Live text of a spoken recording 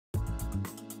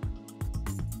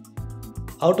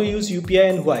How to use UPI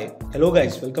and why? Hello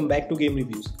guys, welcome back to Game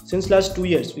Reviews. Since last 2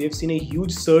 years, we have seen a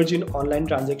huge surge in online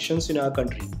transactions in our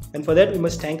country, and for that we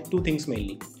must thank two things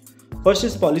mainly. First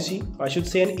is policy, or I should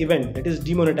say an event, that is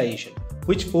demonetization,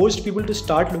 which forced people to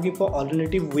start looking for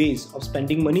alternative ways of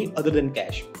spending money other than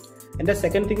cash. And the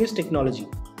second thing is technology.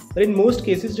 But in most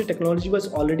cases, the technology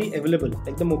was already available,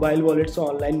 like the mobile wallets or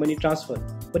online money transfer,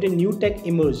 but a new tech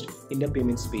emerged in the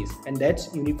payment space, and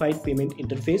that's Unified Payment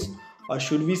Interface, or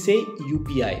should we say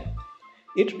UPI.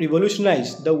 It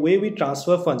revolutionized the way we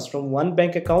transfer funds from one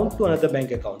bank account to another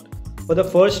bank account. For the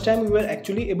first time, we were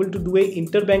actually able to do a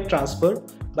interbank transfer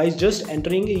by just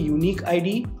entering a unique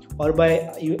ID or by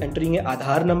entering an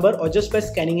Adhaar number or just by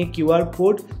scanning a QR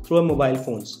code through our mobile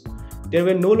phones. They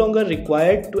were no longer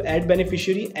required to add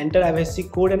beneficiary, enter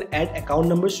IFSC code and add account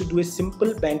numbers to do a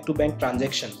simple bank-to-bank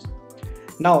transaction.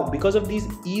 Now, because of these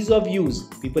ease of use,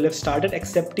 people have started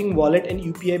accepting wallet and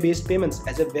UPI-based payments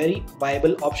as a very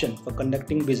viable option for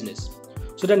conducting business.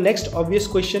 So the next obvious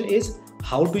question is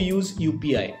how to use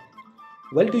UPI.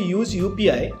 Well, to use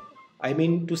UPI, I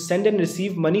mean to send and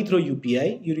receive money through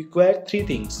UPI, you require three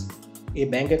things: a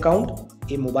bank account,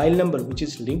 a mobile number which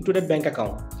is linked to that bank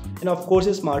account, and of course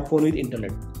a smartphone with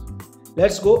internet.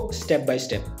 Let's go step by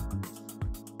step.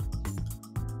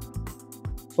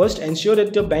 First, ensure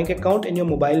that your bank account and your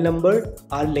mobile number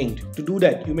are linked. To do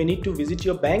that, you may need to visit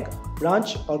your bank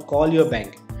branch or call your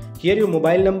bank. Here your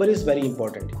mobile number is very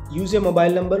important. Use a mobile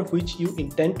number which you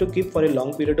intend to keep for a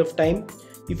long period of time.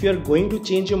 If you are going to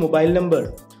change your mobile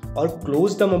number or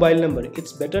close the mobile number,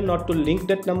 it's better not to link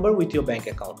that number with your bank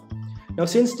account. Now,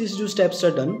 since these two steps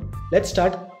are done, let's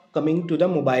start coming to the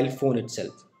mobile phone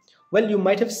itself. Well, you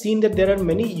might have seen that there are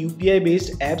many UPI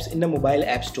based apps in the mobile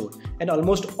app store, and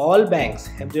almost all banks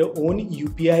have their own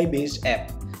UPI based app.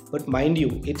 But mind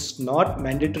you, it's not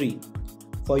mandatory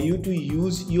for you to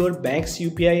use your bank's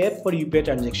UPI app for UPI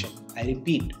transaction. I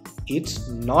repeat, it's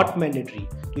not mandatory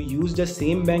to use the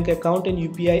same bank account and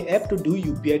UPI app to do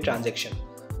UPI transaction.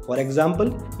 For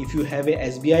example, if you have a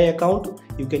SBI account,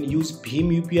 you can use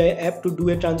Bhim UPI app to do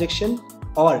a transaction,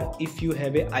 or if you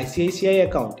have a ICICI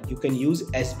account, you can use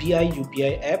SBI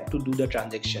UPI app to do the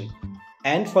transaction.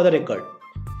 And for the record,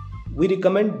 we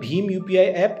recommend Bhim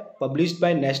UPI app published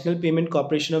by National Payment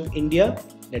Corporation of India,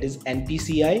 that is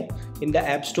NPCI, in the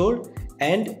App Store,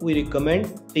 and we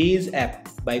recommend Tez app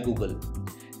by Google.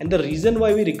 And the reason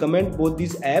why we recommend both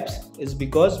these apps is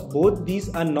because both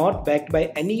these are not backed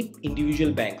by any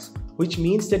individual banks, which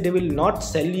means that they will not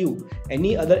sell you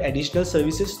any other additional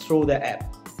services through the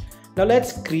app. Now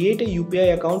let's create a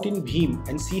UPI account in Bhim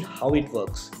and see how it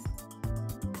works.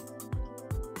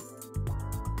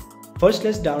 First,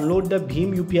 let's download the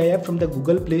Bhim UPI app from the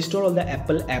Google Play Store or the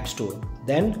Apple App Store.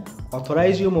 Then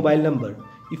authorize your mobile number.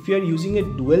 If you are using a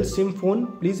dual SIM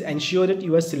phone, please ensure that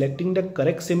you are selecting the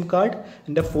correct SIM card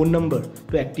and the phone number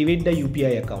to activate the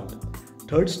UPI account.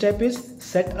 Third step is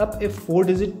set up a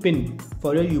 4-digit PIN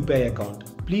for your UPI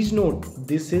account. Please note,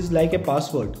 this is like a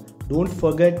password. Don't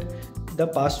forget the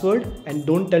password and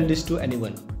don't tell this to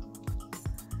anyone.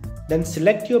 Then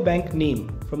select your bank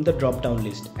name from the drop down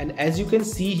list, and as you can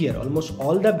see here, almost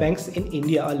all the banks in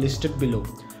India are listed below,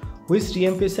 which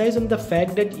re-emphasize on the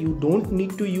fact that you don't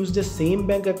need to use the same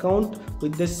bank account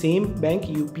with the same bank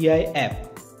UPI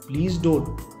app. Please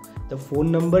don't. The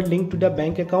phone number linked to the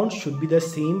bank account should be the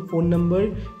same phone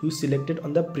number you selected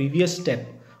on the previous step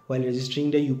while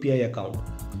registering the UPI account.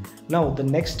 Now, the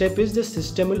next step is the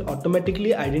system will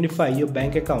automatically identify your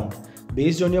bank account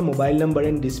based on your mobile number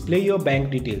and display your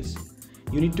bank details.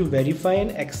 You need to verify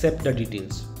and accept the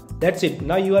details. That's it.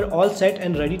 Now you are all set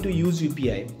and ready to use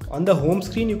UPI. On the home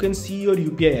screen, you can see your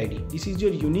UPI ID. This is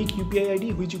your unique UPI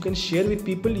ID which you can share with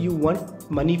people you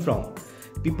want money from.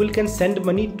 People can send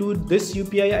money to this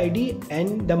UPI ID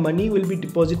and the money will be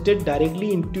deposited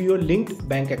directly into your linked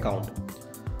bank account.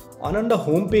 On the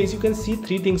home page, you can see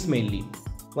three things mainly.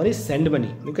 One is send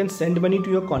money. You can send money to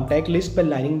your contact list by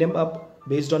lining them up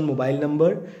based on mobile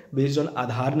number, based on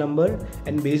Adhaar number,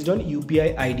 and based on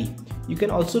UPI ID. You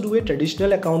can also do a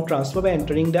traditional account transfer by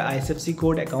entering the IFSC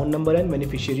code, account number and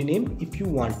beneficiary name if you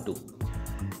want to.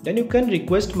 Then you can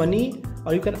request money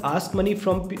or you can ask money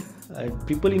from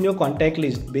people in your contact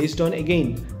list based on,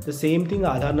 again, the same thing,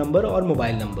 Adhaar number or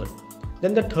mobile number.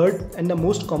 Then the third and the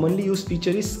most commonly used feature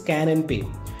is scan and pay.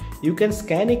 You can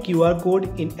scan a QR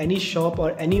code in any shop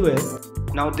or anywhere.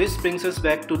 Now this brings us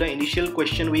back to the initial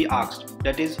question we asked,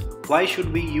 that is, why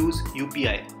should we use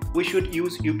UPI? We should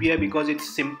use UPI because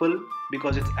it's simple,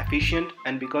 because it's efficient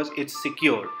and because it's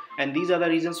secure. And these are the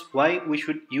reasons why we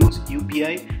should use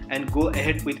UPI and go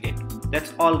ahead with it.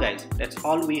 That's all guys, that's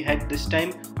all we had this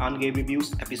time on Game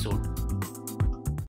Reviews episode.